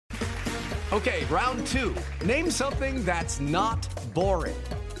Okay, round two. Name something that's not boring.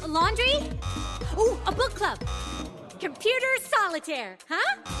 A laundry? Ooh, a book club. Computer solitaire,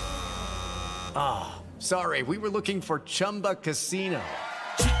 huh? Ah, sorry, we were looking for Chumba Casino.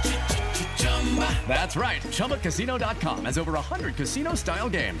 That's right, ChumbaCasino.com has over 100 casino-style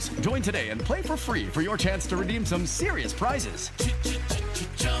games. Join today and play for free for your chance to redeem some serious prizes.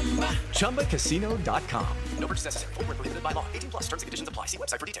 ChumbaCasino.com. No purchase necessary. Void where prohibited by law. 18 plus. Terms and conditions apply. See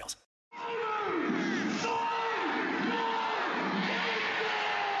website for details.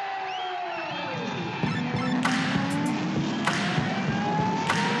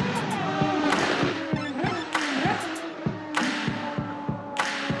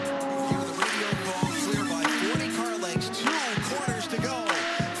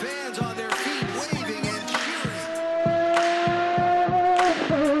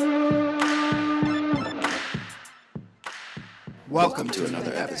 Welcome to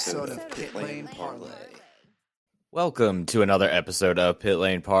another episode of Pit Lane Parlay. Welcome to another episode of Pit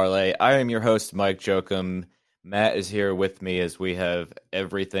Lane Parlay. I am your host, Mike Jokum. Matt is here with me as we have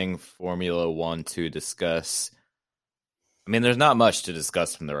everything Formula One to discuss. I mean, there's not much to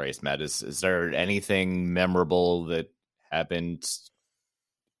discuss from the race, Matt. Is there anything memorable that happened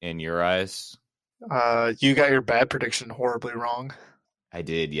in your eyes? You got your bad prediction horribly wrong. I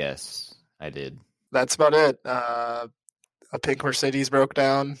did, yes. I did. That's about it. A pink Mercedes broke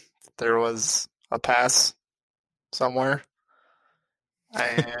down. There was a pass somewhere.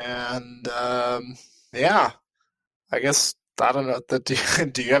 And, yeah. I guess, I don't know.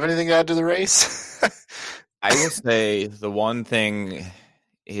 Do you have anything to add to the race? I will say the one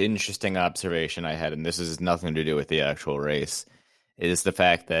interesting observation I had, and this has nothing to do with the actual race, is the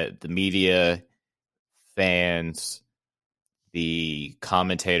fact that the media, fans, the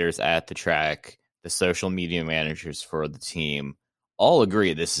commentators at the track, the social media managers for the team all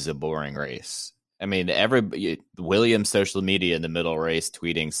agree this is a boring race. I mean, Williams social media in the middle race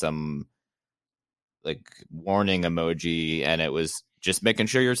tweeting some like warning emoji, and it was just making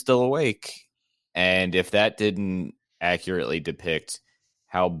sure you're still awake. And if that didn't accurately depict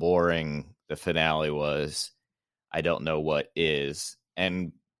how boring the finale was, I don't know what is.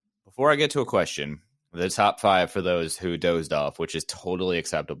 And before I get to a question, the top five for those who dozed off, which is totally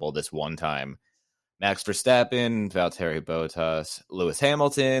acceptable this one time: Max Verstappen, Valtteri Bottas, Lewis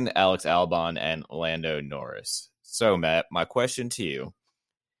Hamilton, Alex Albon, and Lando Norris. So, Matt, my question to you.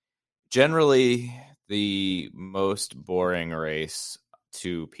 Generally, the most boring race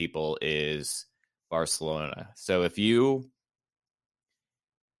to people is Barcelona. So if you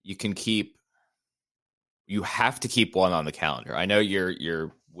have to keep one on the calendar. I know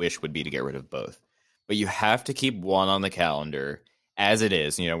your wish would be to get rid of both, but you have to keep one on the calendar as it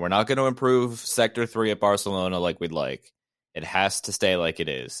is. We're not going to improve Sector 3 at Barcelona like we'd like. It has to stay like it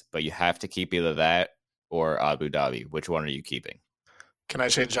is, but you have to keep either that or Abu Dhabi. Which one are you keeping? Can I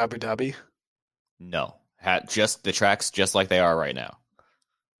change Abu Dhabi? No. Just the tracks just like they are right now.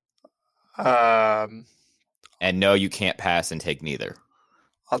 And no, you can't pass and take neither.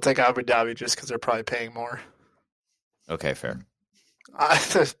 I'll take Abu Dhabi just because they're probably paying more. Okay, fair.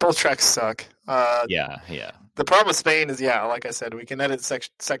 Both tracks suck. Yeah. The problem with Spain is, like I said, we can edit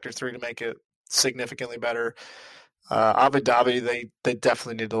Sector 3 to make it significantly better. Abu Dhabi, they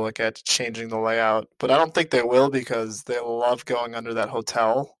definitely need to look at changing the layout. But I don't think they will because they love going under that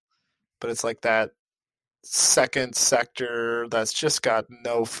hotel. But it's like that second sector that's just got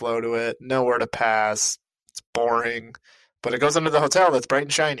no flow to it, nowhere to pass. It's boring. But it goes under the hotel that's bright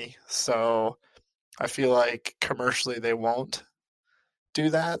and shiny. So I feel like commercially they won't do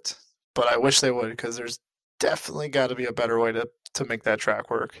that. But I wish they would because there's definitely got to be a better way to make that track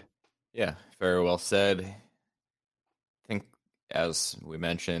work. Yeah, very well said. I think, as we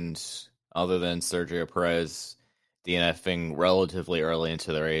mentioned, other than Sergio Perez DNFing relatively early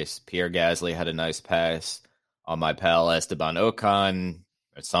into the race, Pierre Gasly had a nice pass on my pal Esteban Ocon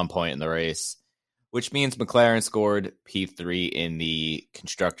at some point in the race, which means McLaren scored P3 in the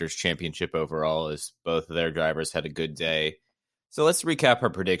Constructors' Championship overall, as both of their drivers had a good day. So let's recap our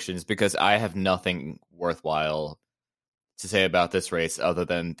predictions, because I have nothing worthwhile to say about this race other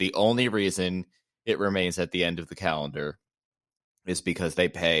than the only reason it remains at the end of the calendar is because they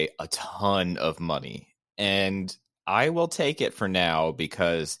pay a ton of money. And I will take it for now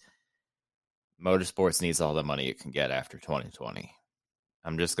because motorsports needs all the money it can get after 2020.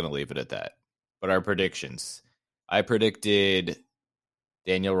 I'm just going to leave it at that. But our predictions. I predicted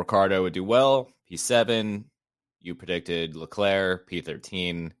Daniel Ricciardo would do well, P7. You predicted Leclerc,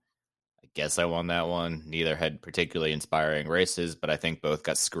 P13. I guess I won that one. Neither had particularly inspiring races, but I think both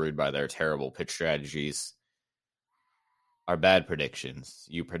got screwed by their terrible pit strategies. our bad predictions.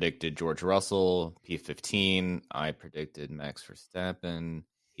 You predicted George Russell, P15. I predicted Max Verstappen.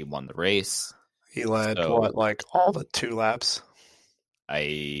 He won the race. He led, So- like all but 2 laps?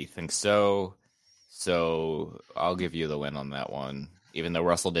 I think so. So I'll give you the win on that one, even though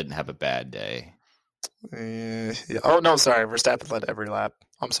Russell didn't have a bad day. Yeah. Oh, no, sorry. Verstappen led every lap.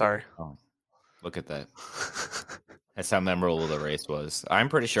 I'm sorry. Oh, look at that. That's how memorable the race was. I'm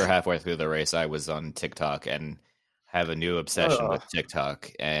pretty sure halfway through the race, I was on TikTok and have a new obsession with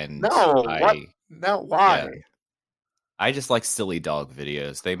TikTok. And No, what? No, why? Yeah. I just like silly dog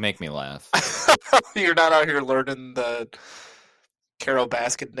videos. They make me laugh. You're not out here learning the Carol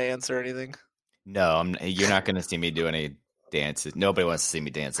Baskin dance or anything? No, you're not going to see me do any dances. Nobody wants to see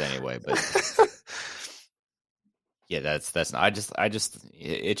me dance anyway, but yeah, that's not, I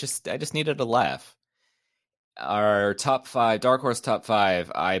just needed a laugh. Our top 5, Dark Horse top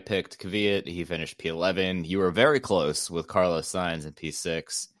 5, I picked Kvyat. He finished P11. You were very close with Carlos Sainz in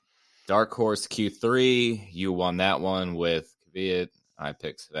P6. Dark Horse Q3, you won that one with Kvyat. I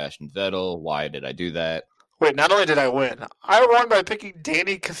picked Sebastian Vettel. Why did I do that? Wait, not only did I win, I won by picking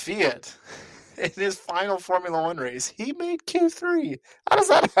Danny Kvyat in his final Formula One race. He made Q3. How does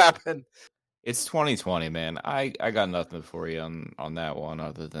that happen? It's 2020, man. I got nothing for you on that one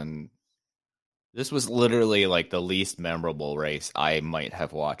other than this was literally like the least memorable race I might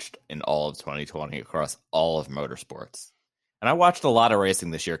have watched in all of 2020 across all of motorsports. And I watched a lot of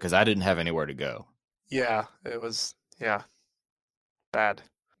racing this year because I didn't have anywhere to go. Yeah, it was, bad.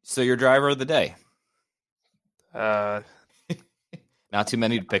 So your driver of the day. Not too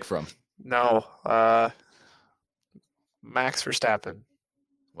many to pick from. No, Max Verstappen.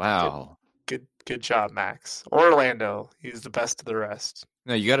 Wow. Good job, Max. Orlando. He's the best of the rest.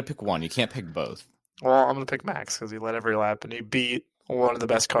 No, you got to pick one. You can't pick both. Well, I'm going to pick Max because he led every lap and he beat one of the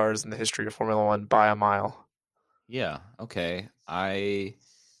best cars in the history of Formula One by a mile. Yeah, okay. I'll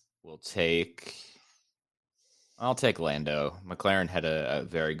take Lando. McLaren had a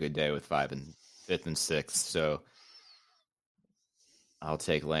very good day with 5th and 6th, so I'll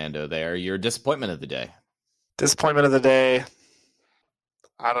take Lando there. Your disappointment of the day. Disappointment of the day.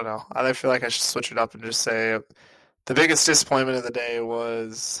 I don't know. I feel like I should switch it up and just say the biggest disappointment of the day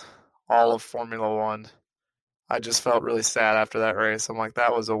was all of Formula One. I just felt really sad after that race. I'm like,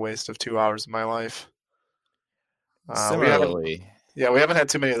 that was a waste of 2 hours of my life. Similarly, we haven't had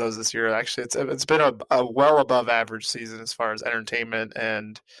too many of those this year. Actually, it's been a well above average season as far as entertainment,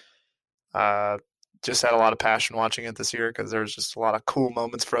 and just had a lot of passion watching it this year because there was just a lot of cool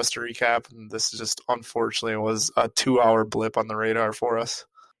moments for us to recap. And this just unfortunately was a 2-hour blip on the radar for us.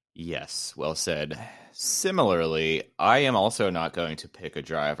 yes, well said. Similarly, I am also not going to pick a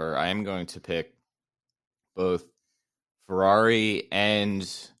driver. I am going to pick both Ferrari and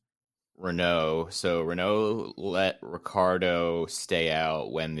Renault. So Renault let Ricciardo stay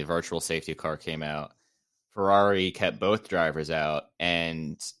out when the virtual safety car came out. Ferrari kept both drivers out,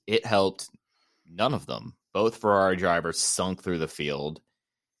 and it helped none of them. Both Ferrari drivers sunk through the field.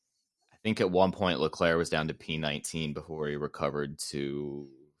 I think at one point Leclerc was down to P19 before he recovered to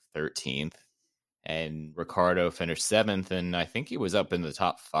 13th. And Ricciardo finished 7th, and I think he was up in the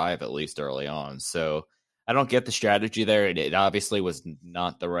top 5 at least early on. So I don't get the strategy there. It obviously was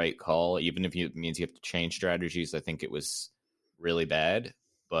not the right call, even if it means you have to change strategies. I think it was really bad,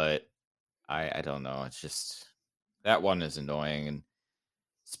 but I don't know. It's just that one is annoying. And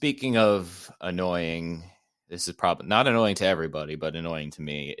speaking of annoying, this is probably not annoying to everybody, but annoying to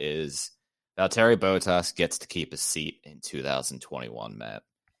me, is Valtteri Bottas gets to keep his seat in 2021, Matt.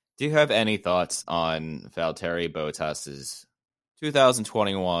 Do you have any thoughts on Valtteri Bottas's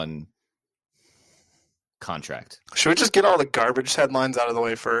 2021 contract? Should we just get all the garbage headlines out of the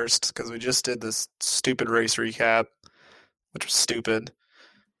way first? Because we just did this stupid race recap, which was stupid.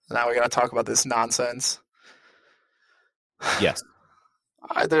 Now we got to talk about this nonsense. Yes.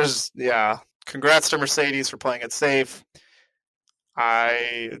 Congrats to Mercedes for playing it safe.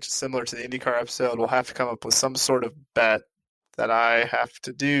 Just similar to the IndyCar episode, we'll have to come up with some sort of bet that I have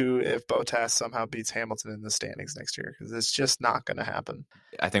to do if Bottas somehow beats Hamilton in the standings next year, because it's just not going to happen.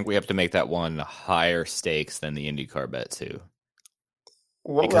 I think we have to make that one higher stakes than the IndyCar bet too.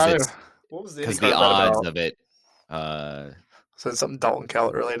 What was the IndyCar bet odds about? of it. So it's something Dalton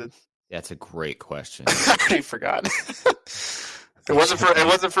Kellett related. That's a great question. I already forgot. It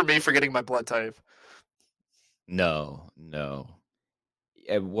wasn't for me forgetting my blood type. No.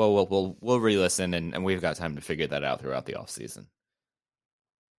 We'll re-listen, and we've got time to figure that out throughout the off season.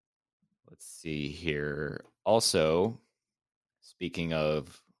 Let's see here. Also, speaking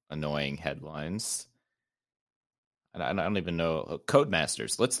of annoying headlines, and I don't even know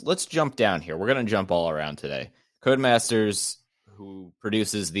Codemasters. Let's jump down here. We're gonna jump all around today. Codemasters, who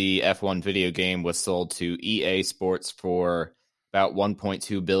produces the F1 video game, was sold to EA Sports for about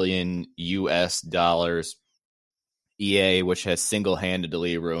 $1.2 billion US dollars. EA, which has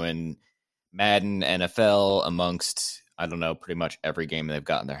single-handedly ruined Madden, NFL, amongst, I don't know, pretty much every game they've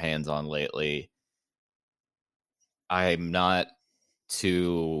gotten their hands on lately. I'm not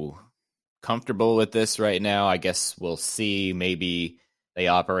too comfortable with this right now. I guess we'll see. Maybe they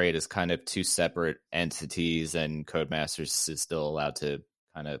operate as kind of two separate entities, and Codemasters is still allowed to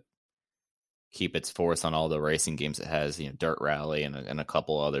kind of keep its force on all the racing games it has, Dirt Rally and a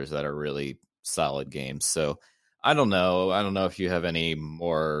couple others that are really solid games. So I don't know. I don't know if you have any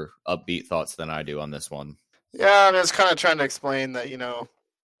more upbeat thoughts than I do on this one. Yeah, I was kind of trying to explain that,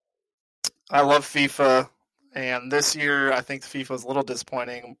 I love FIFA, and this year I think FIFA is a little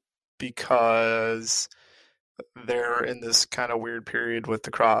disappointing because they're in this kind of weird period with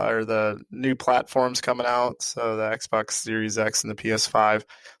the new platforms coming out, so the Xbox Series X and the PS5.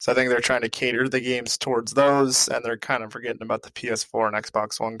 So I think they're trying to cater the games towards those, and they're kind of forgetting about the PS4 and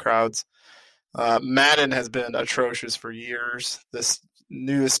Xbox One crowds. Madden has been atrocious for years. This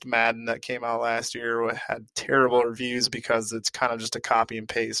newest Madden that came out last year had terrible reviews because it's kind of just a copy and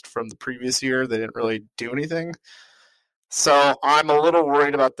paste from the previous year. They didn't really do anything. So I'm a little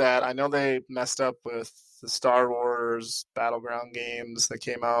worried about that. I know they messed up with the Star Wars Battleground games that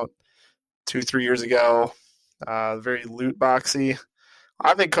came out 2-3 years ago. Very loot boxy.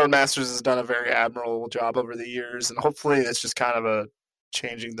 I think Codemasters has done a very admirable job over the years, and hopefully it's just kind of a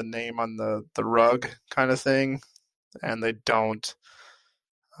changing the name on the rug kind of thing, and they don't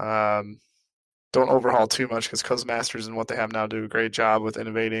overhaul too much, because Codemasters and what they have now do a great job with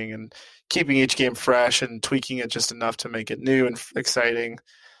innovating and keeping each game fresh and tweaking it just enough to make it new and exciting.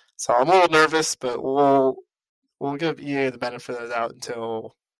 So I'm a little nervous, but we'll give EA the benefit of the doubt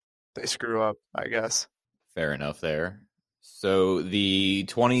until they screw up, I guess. Fair enough there. So the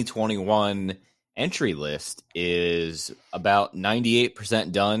 2021 entry list is about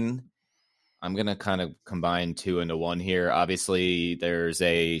 98% done. I'm going to kind of combine two into one here. Obviously, there's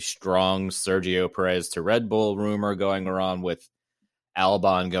a strong Sergio Perez to Red Bull rumor going around, with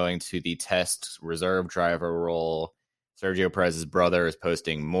Albon going to the test reserve driver role. Sergio Perez's brother is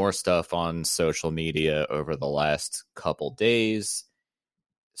posting more stuff on social media over the last couple days.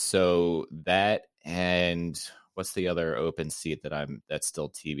 So that, and what's the other open seat that's still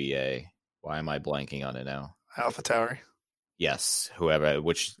TBA? Why am I blanking on it now? AlphaTauri. Yes, whoever,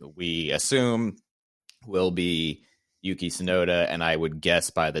 which we assume will be Yuki Tsunoda, and I would guess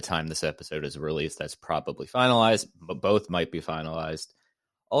by the time this episode is released, that's probably finalized, but both might be finalized.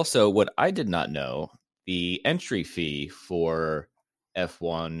 Also, what I did not know, the entry fee for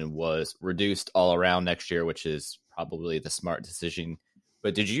F1 was reduced all around next year, which is probably the smart decision.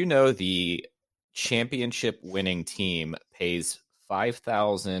 But did you know the championship winning team pays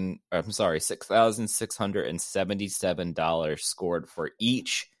 $6,677 scored for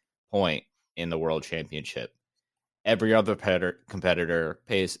each point in the World Championship? Every other competitor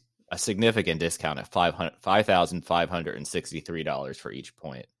pays a significant discount at $5,563 for each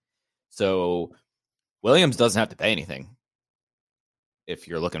point. So Williams doesn't have to pay anything if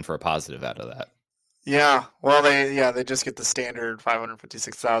you're looking for a positive out of that. Yeah, well, they just get the standard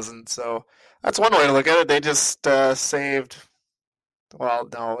 $556,000. So that's one way to look at it. They just saved. Well,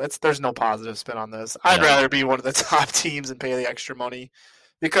 no, there's no positive spin on this. I'd rather be one of the top teams and pay the extra money,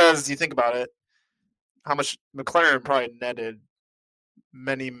 because you think about it, how much McLaren probably netted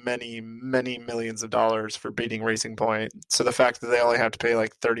many, many, many millions of dollars for beating Racing Point. So the fact that they only have to pay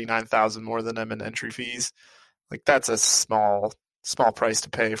like $39,000 more than them in entry fees, like that's a small price to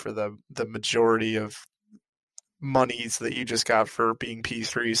pay for the majority of monies that you just got for being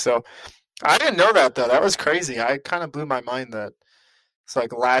P3. So I didn't know that, though. That was crazy. I kind of blew my mind that it's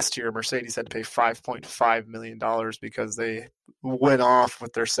like last year Mercedes had to pay $5.5 million because they went off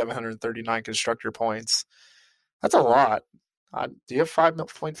with their 739 constructor points. That's a lot. Do you have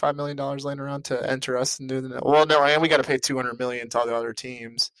 $5.5 million laying around to enter us and do the? Well, no, and we got to pay $200 million to all the other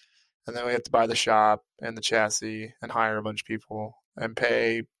teams, and then we have to buy the shop and the chassis and hire a bunch of people and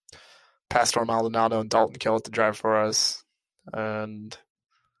pay Pastor Maldonado and Dalton Kellett to drive for us, and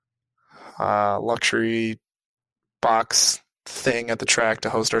luxury box thing at the track to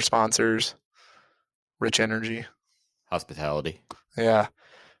host our sponsors, Rich Energy, hospitality. Yeah,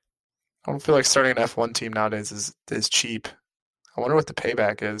 I don't feel like starting an F1 team nowadays is cheap. I wonder what the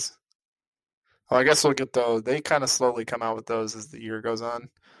payback is. Well, I guess we'll get those. They kind of slowly come out with those as the year goes on.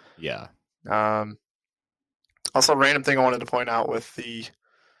 Yeah. Also, random thing I wanted to point out with the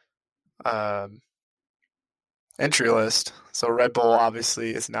entry list. So Red Bull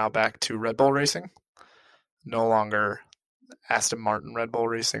obviously is now back to Red Bull Racing. no longer Aston Martin Red Bull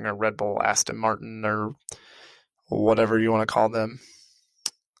Racing or Red Bull Aston Martin or whatever you want to call them.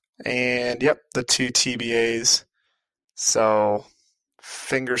 And yep, the 2 TBAs. So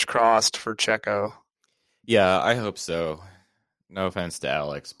fingers crossed for Checo. Yeah, I hope so. No offense to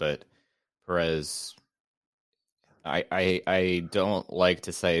Alex, but Perez, I don't like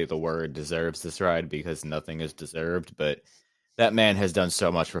to say the word deserves this ride because nothing is deserved, but that man has done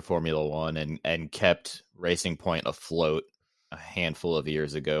so much for Formula One and kept Racing Point afloat a handful of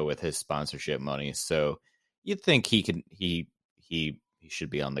years ago with his sponsorship money. So you'd think he should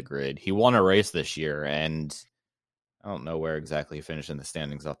be on the grid. He won a race this year, and I don't know where exactly he finished in the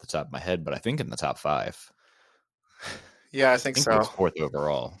standings off the top of my head, but I think in the top 5. Yeah, I think He so. was 4th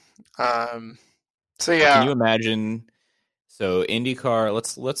overall. So yeah, can you imagine? So IndyCar,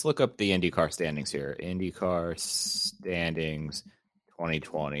 let's look up the IndyCar standings here. IndyCar standings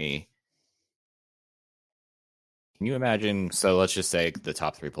 2020. Can you imagine? So let's just say the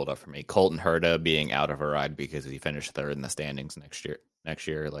top 3 pulled up for me. Colton Herta being out of a ride because he finished 3rd in the standings next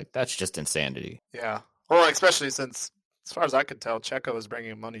year, like that's just insanity. Yeah. Well, especially since, as far as I could tell, Checo was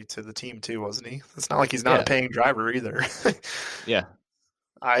bringing money to the team too, wasn't he? It's not like he's not a paying driver either. Yeah.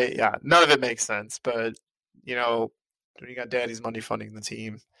 None of it makes sense, but when you got daddy's money funding the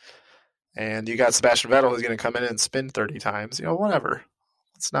team, and you got Sebastian Vettel who's going to come in and spin 30 times, whatever.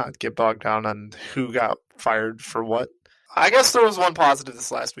 Let's not get bogged down on who got fired for what. I guess there was one positive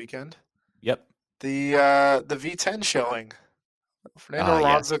this last weekend. Yep. The V10 showing. Fernando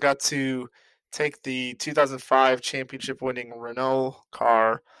Alonso got to take the 2005 championship-winning Renault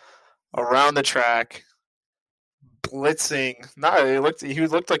car around the track, blitzing. He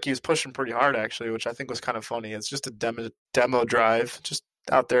looked like he was pushing pretty hard, actually, which I think was kind of funny. It's just a demo drive, just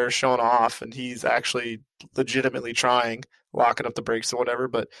out there showing off, and he's actually legitimately trying, locking up the brakes or whatever.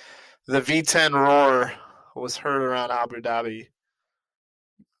 But the V10 roar was heard around Abu Dhabi.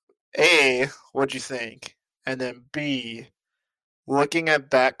 A, what'd you think? And then B, looking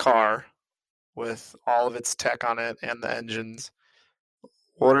at that car with all of its tech on it and the engines,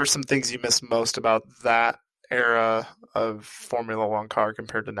 what are some things you miss most about that era of Formula One car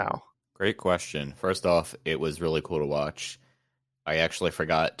compared to now? Great question. First off, it was really cool to watch. I actually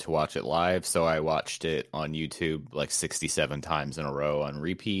forgot to watch it live, so I watched it on YouTube like 67 times in a row on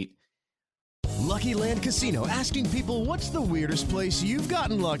repeat. Lucky Land Casino, asking people, what's the weirdest place you've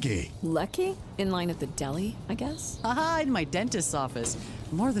gotten lucky? Lucky? In line at the deli, I guess? Aha, in my dentist's office.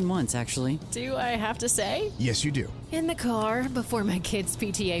 More than once, actually. Do I have to say? Yes, you do. In the car before my kids'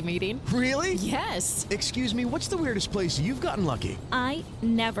 PTA meeting. Really? Yes. Excuse me, what's the weirdest place you've gotten lucky? I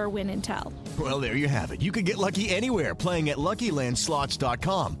never win and tell. Well, there you have it. You can get lucky anywhere, playing at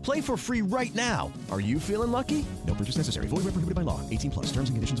LuckyLandSlots.com. Play for free right now. Are you feeling lucky? No purchase necessary. Void where prohibited by law. 18+. Terms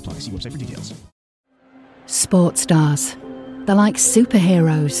and conditions apply. See website for details. Sports stars. They're like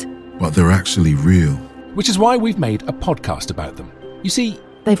superheroes. But they're actually real. Which is why we've made a podcast about them. You see,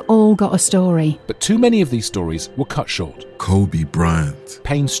 they've all got a story. But too many of these stories were cut short. Kobe Bryant,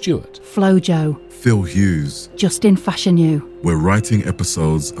 Payne Stewart, Flojo, Phil Hughes, Justin Fashanu. We're writing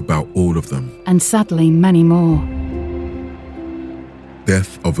episodes about all of them. And sadly, many more.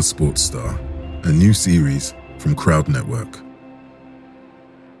 Death of a Sports Star, a new series from Crowd Network.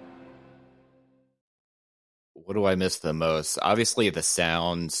 What do I miss the most? Obviously, the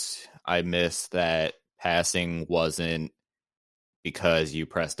sounds. I miss that passing wasn't because you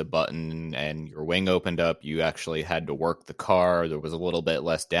pressed a button and your wing opened up. You actually had to work the car. There was a little bit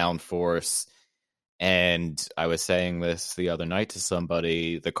less downforce. And I was saying this the other night to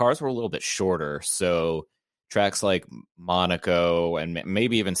somebody. The cars were a little bit shorter. So tracks like Monaco and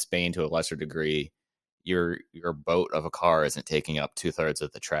maybe even Spain to a lesser degree, your boat of a car isn't taking up 2/3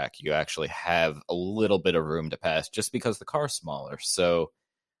 of the track. You actually have a little bit of room to pass just because the car's smaller. So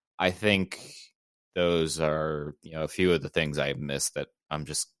I think those are, a few of the things I've missed that I'm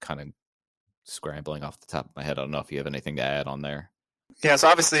just kind of scrambling off the top of my head. I don't know if you have anything to add on there. Yeah, so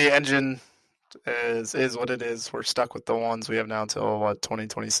obviously the engine is what it is. We're stuck with the ones we have now until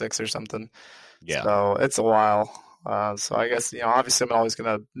 2026 or something. Yeah. So it's a while. So I guess, obviously I'm always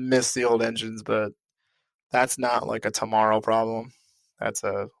going to miss the old engines, but that's not like a tomorrow problem. That's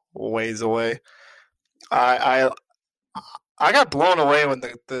a ways away. I got blown away when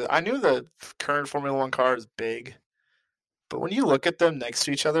I knew the current Formula One car is big, but when you look at them next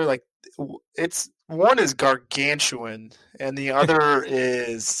to each other, like one is gargantuan and the other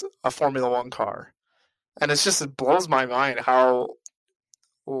is a Formula One car, and it blows my mind how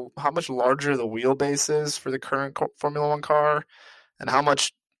much larger the wheelbase is for the current Formula One car, and how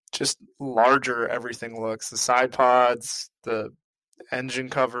much just larger everything looks. The side pods, the engine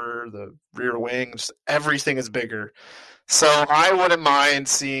cover, the rear wings, everything is bigger. So I wouldn't mind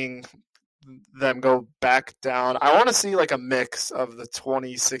seeing them go back down. I want to see like a mix of the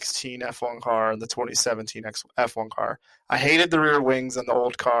 2016 F1 car and the 2017 F1 car. I hated the rear wings on the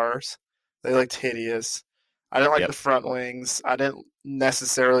old cars. They looked hideous. I didn't like the front wings. I didn't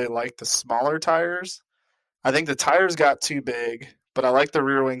necessarily like the smaller tires. I think the tires got too big, but I like the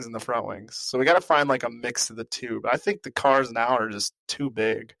rear wings and the front wings. So we got to find like a mix of the two. But I think the cars now are just too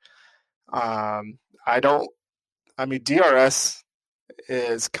big. DRS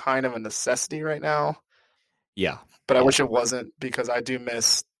is kind of a necessity right now. Yeah. But I wish it wasn't, because I do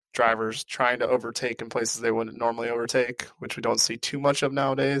miss drivers trying to overtake in places they wouldn't normally overtake, which we don't see too much of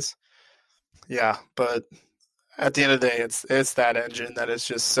nowadays. Yeah, but at the end of the day, it's that engine that is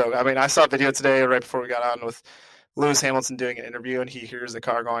just so... I mean, I saw a video today right before we got on with Lewis Hamilton doing an interview, and he hears the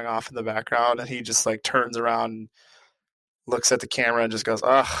car going off in the background, and he just like turns around, looks at the camera, and just goes,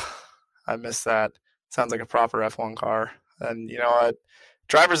 "Ugh, I miss that. Sounds like a proper F1 car." And you know what?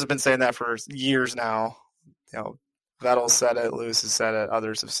 Drivers have been saying that for years now. You know, Vettel said it, Lewis has said it,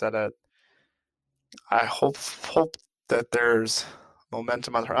 others have said it. I hope that there's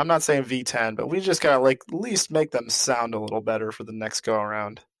momentum on her. I'm not saying V10, but we just gotta like at least make them sound a little better for the next go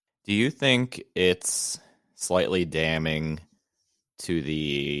around. Do you think it's slightly damning to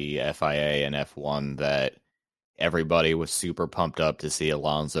the FIA and F1 that everybody was super pumped up to see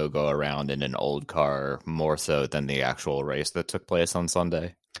Alonso go around in an old car more so than the actual race that took place on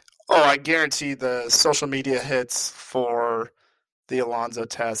Sunday? Oh, I guarantee the social media hits for the Alonso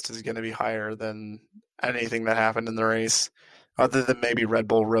test is going to be higher than anything that happened in the race, other than maybe Red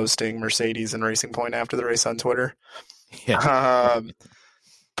Bull roasting Mercedes and Racing Point after the race on Twitter. Yeah.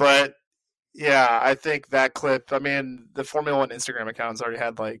 But yeah, I think that clip, I mean, the Formula One Instagram account's already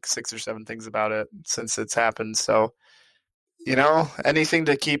had like 6 or 7 things about it since it's happened. So, you know, anything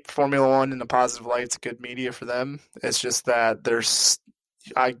to keep Formula One in a positive light, it's good media for them. It's just that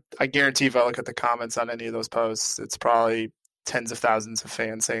I guarantee if I look at the comments on any of those posts, it's probably tens of thousands of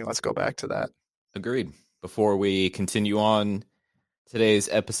fans saying, let's go back to that. Agreed. Before we continue on, today's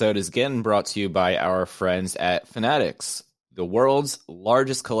episode is again brought to you by our friends at Fanatics, the world's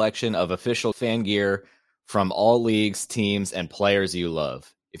largest collection of official fan gear from all leagues, teams, and players you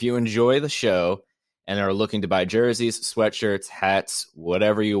love. If you enjoy the show and are looking to buy jerseys, sweatshirts, hats,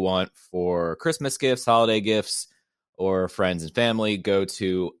 whatever you want for Christmas gifts, holiday gifts, or friends and family, go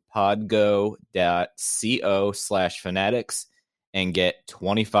to podgo.co/fanatics and get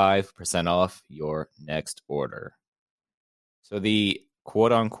 25% off your next order. So the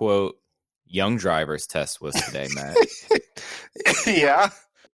quote-unquote young drivers test was today, Matt. Yeah.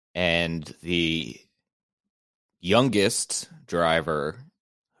 And the youngest driver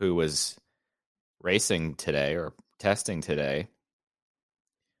who was racing today or testing today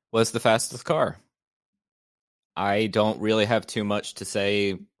was the fastest car. I don't really have too much to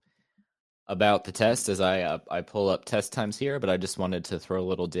say about the test as I pull up test times here, but I just wanted to throw a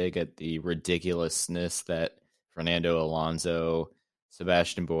little dig at the ridiculousness that Fernando Alonso,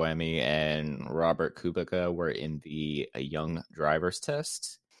 Sebastian Buemi, and Robert Kubica were in the young drivers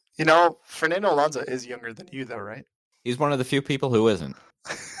test. You know, Fernando Alonso is younger than you, though, right? He's one of the few people who isn't.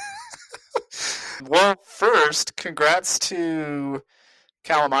 Well, first, congrats to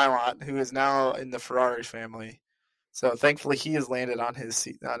Callum Ilott, who is now in the Ferrari family. So thankfully he has landed on his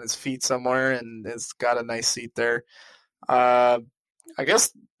feet somewhere and has got a nice seat there. I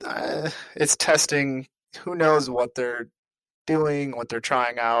guess it's testing. Who knows what they're doing, what they're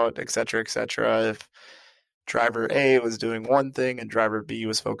trying out, et cetera, et cetera. If driver A was doing one thing and driver B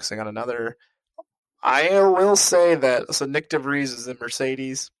was focusing on another. I will say that, so Nick DeVries is in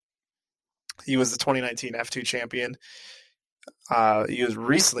Mercedes. He was the 2019 F2 champion. He was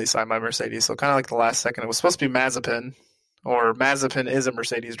recently signed by Mercedes, so kind of like the last second. It was supposed to be Mazepin, or Mazepin is a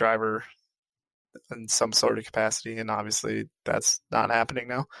Mercedes driver in some sort of capacity, and obviously that's not happening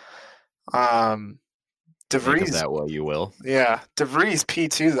now. DeVries, think of that what you will. Yeah, DeVries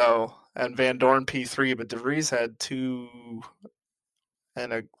P2 though, and Van Dorn P3, but DeVries had 2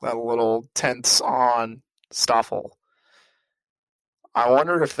 and a little tenths on Stoffel. I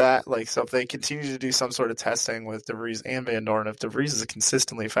wonder if that, so if they continue to do some sort of testing with DeVries and Van Dorn, if DeVries is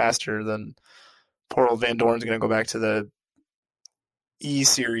consistently faster, then poor old Van Dorn's going to go back to the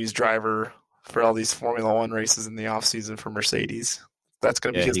E-Series driver for all these Formula One races in the offseason for Mercedes. That's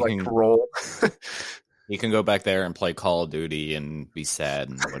going to be his role. He can go back there and play Call of Duty and be sad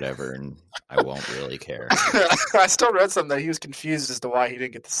and whatever, and I won't really care. I still read something that he was confused as to why he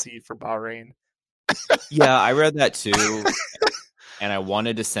didn't get the seat for Bahrain. Yeah, I read that too. And I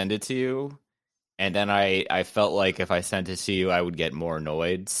wanted to send it to you, And then I felt like if I sent it to you, I would get more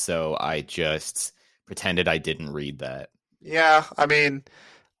annoyed. So I just pretended I didn't read that. Yeah, I mean,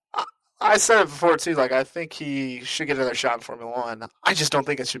 I said it before too. Like, I think he should get another shot in Formula One. I just don't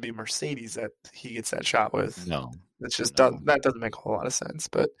think it should be Mercedes that he gets that shot with. No, it's just that doesn't make a whole lot of sense.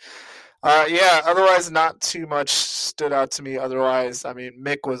 But yeah, otherwise, not too much stood out to me. Otherwise, I mean,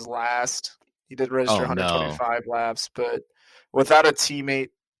 Mick was last. He did register 125 laps, but without a teammate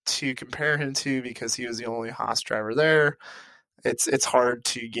to compare him to, because he was the only Haas driver there, it's hard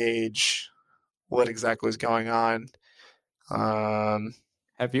to gauge what exactly is going on.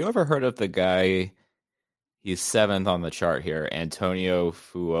 Have you ever heard of the guy? He's 7th on the chart here, Antonio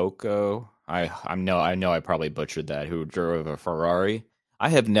Fuoco. I know I probably butchered that. Who drove a Ferrari? I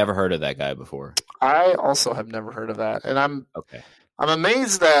have never heard of that guy before. I also have never heard of that, and I'm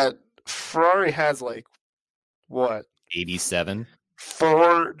amazed that Ferrari has like what 87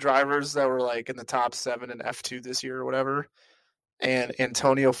 4 drivers that were like in the top 7 in F2 this year or whatever, and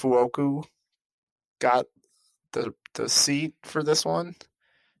Antonio Fuoco got the seat for this one.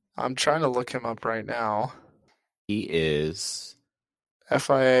 I'm trying to look him up right now. He is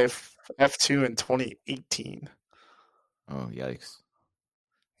FIA F2 in 2018. Oh, yikes.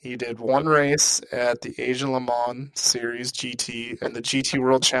 He did one race at the Asian Le Mans Series GT and the GT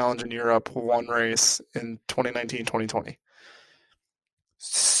World Challenge in Europe, one race in 2019-2020.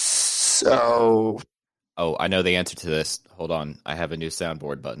 So... Oh, I know the answer to this. Hold on. I have a new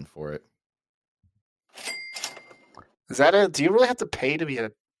soundboard button for it. Is that it? Do you really have to pay to be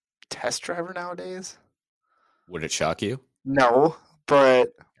a test driver nowadays? Would it shock you? No, but...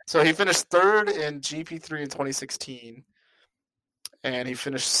 So he finished 3rd in GP3 in 2016. And he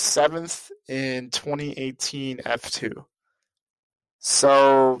finished 7th in 2018 F2.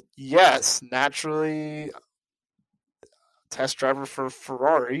 So, yes, naturally, test driver for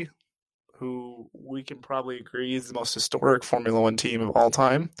Ferrari, who we can probably agree is the most historic Formula One team of all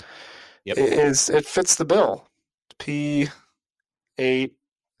time. Yep. It fits the bill. P8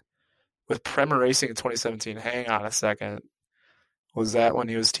 with Prema Racing in 2017. Hang on a second. Was that when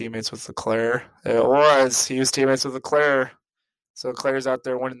he was teammates with Leclerc? It was. He was teammates with Leclerc. So Leclerc's out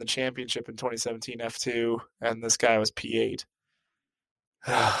there winning the championship in 2017 F2, and this guy was P8.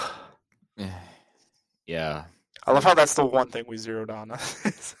 Yeah. I love how that's the one thing we zeroed on. I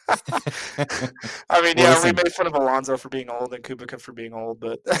mean, yeah, we made fun of Alonso for being old and Kubica for being old,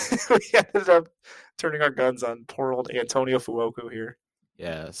 but we ended up turning our guns on poor old Antonio Fuoco here.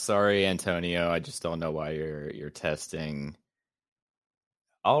 Yeah, sorry, Antonio. I just don't know why you're testing.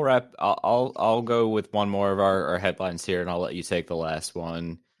 I'll go with one more of our headlines here, and I'll let you take the last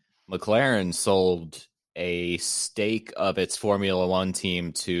one. McLaren sold a stake of its Formula One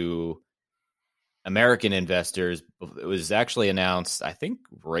team to American investors. It was actually announced, I think,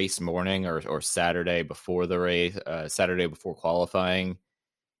 race morning or Saturday before the race, Saturday before qualifying.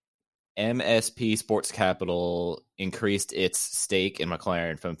 MSP Sports Capital increased its stake in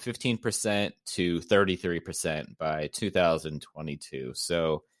McLaren from 15% to 33% by 2022.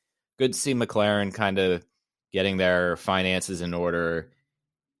 So good to see McLaren kind of getting their finances in order.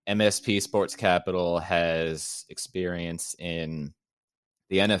 MSP Sports Capital has experience in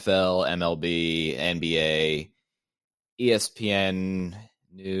the NFL, MLB, NBA, ESPN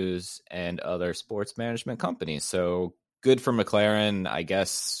News, and other sports management companies. So good for McLaren, I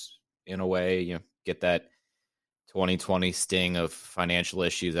guess. In a way, get that 2020 sting of financial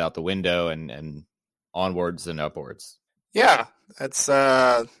issues out the window and onwards and upwards. Yeah, it's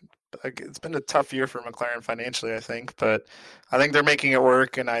been a tough year for McLaren financially, I think, but I think they're making it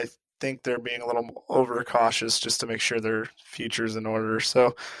work, and I think they're being a little overcautious just to make sure their future's in order.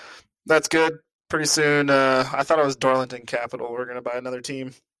 So that's good. Pretty soon, I thought it was Darlington Capital. We're going to buy another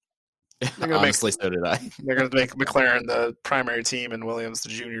team. Honestly, so did I. They're going to make McLaren the primary team and Williams the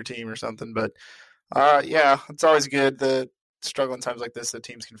junior team or something. But, yeah, it's always good that struggling times like this, that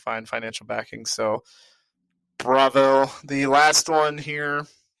teams can find financial backing. So, bravo. The last one here,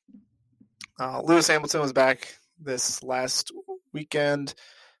 Lewis Hamilton was back this last weekend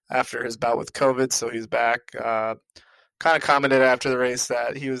after his bout with COVID. So he's back. Kind of commented after the race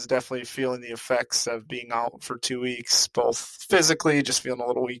that he was definitely feeling the effects of being out for 2 weeks, both physically, just feeling a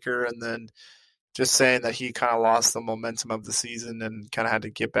little weaker, and then just saying that he kind of lost the momentum of the season and kind of had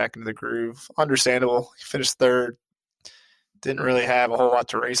to get back into the groove. Understandable. He finished 3rd. Didn't really have a whole lot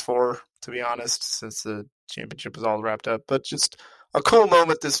to race for, to be honest, since the championship was all wrapped up. But just a cool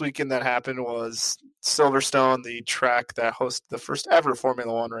moment this weekend that happened was Silverstone, the track that hosted the first ever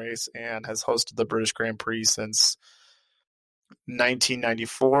Formula One race and has hosted the British Grand Prix since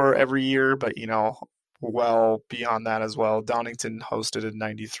 1994 every year, but well beyond that as well. Donington hosted in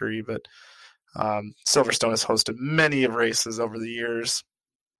 93, but Silverstone has hosted many races over the years.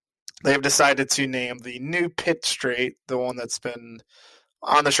 They have decided to name the new pit straight, the one that's been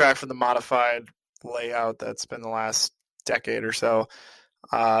on the track for the modified layout that's been the last decade or so.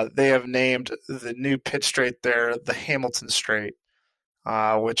 They have named the new pit straight there the Hamilton Straight,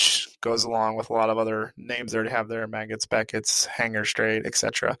 which goes along with a lot of other names they already have there, Maggots, Beckett's, Hanger Straight,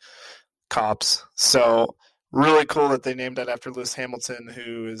 etc., Copse. So really cool that they named that after Lewis Hamilton,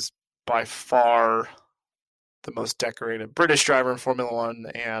 who is by far the most decorated British driver in Formula One,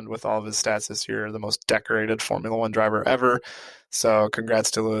 and with all of his stats this year, the most decorated Formula One driver ever. So congrats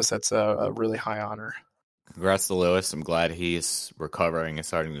to Lewis. That's a really high honor. Congrats to Lewis. I'm glad he's recovering and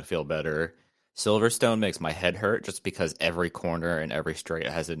starting to feel better. Silverstone makes my head hurt just because every corner and every straight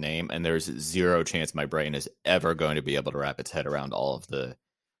has a name, and there's zero chance my brain is ever going to be able to wrap its head around all of the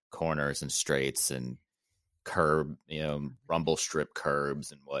corners and straights and curb, rumble strip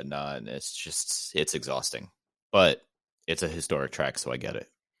curbs and whatnot. And it's exhausting. But it's a historic track, so I get it.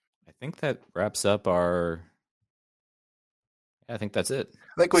 I think that wraps up I think that's it.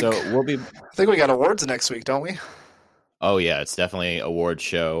 I think we got awards next week, don't we? Oh, yeah, it's definitely an award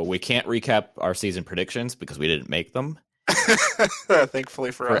show. We can't recap our season predictions because we didn't make them.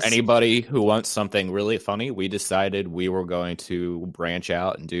 Thankfully for us. For anybody who wants something really funny, we decided we were going to branch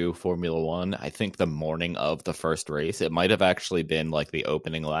out and do Formula One, I think the morning of the first race. It might have actually been like the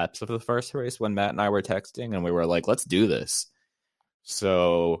opening laps of the first race when Matt and I were texting, and we were like, let's do this.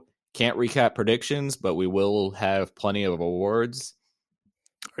 So can't recap predictions, but we will have plenty of awards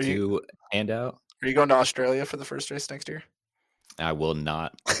to hand out. Are you going to Australia for the first race next year? I will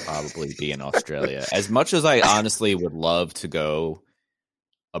not probably be in Australia. As much as I honestly would love to go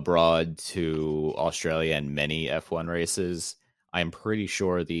abroad to Australia and many F1 races, I'm pretty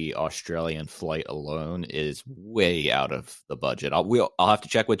sure the Australian flight alone is way out of the budget. I'll have to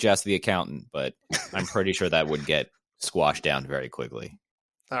check with Jess, the accountant, but I'm pretty sure that would get squashed down very quickly.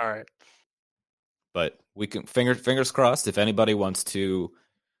 All right. But we can fingers crossed if anybody wants to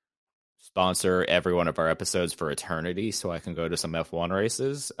sponsor every one of our episodes for eternity so I can go to some F1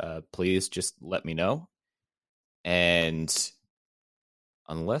 races, please just let me know. And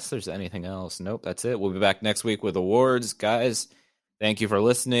unless there's anything else, nope, that's it. We'll be back next week with awards. Guys, thank you for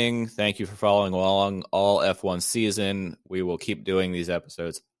listening. Thank you for following along all F1 season. We will keep doing these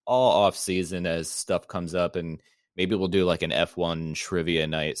episodes all off season as stuff comes up, and maybe we'll do like an F1 trivia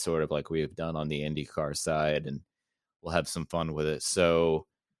night, sort of like we've done on the IndyCar side, and we'll have some fun with it. So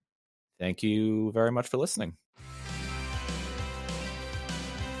thank you very much for listening.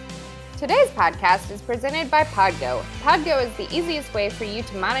 Today's podcast is presented by Podgo. Podgo is the easiest way for you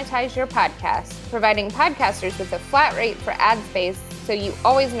to monetize your podcast, providing podcasters with a flat rate for ad space so you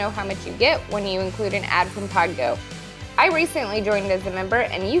always know how much you get when you include an ad from Podgo. I recently joined as a member,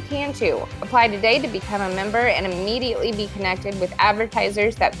 and you can too. Apply today to become a member and immediately be connected with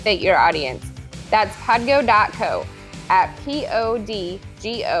advertisers that fit your audience. That's podgo.co at podgo.co.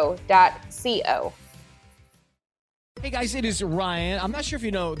 Hey guys, it is Ryan. I'm not sure if you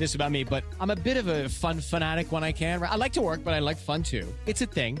know this about me, but I'm a bit of a fun fanatic when I can. I like to work, but I like fun too. It's a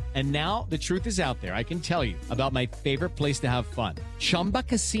thing. And now the truth is out there. I can tell you about my favorite place to have fun. Chumba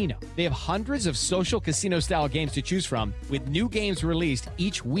Casino. They have hundreds of social casino style games to choose from with new games released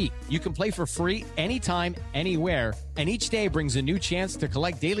each week. You can play for free anytime, anywhere. And each day brings a new chance to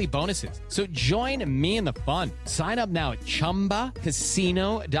collect daily bonuses. So join me in the fun. Sign up now at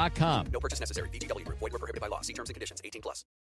ChumbaCasino.com. No purchase necessary. VGW Group. Void where prohibited by law. See terms and conditions. 18+.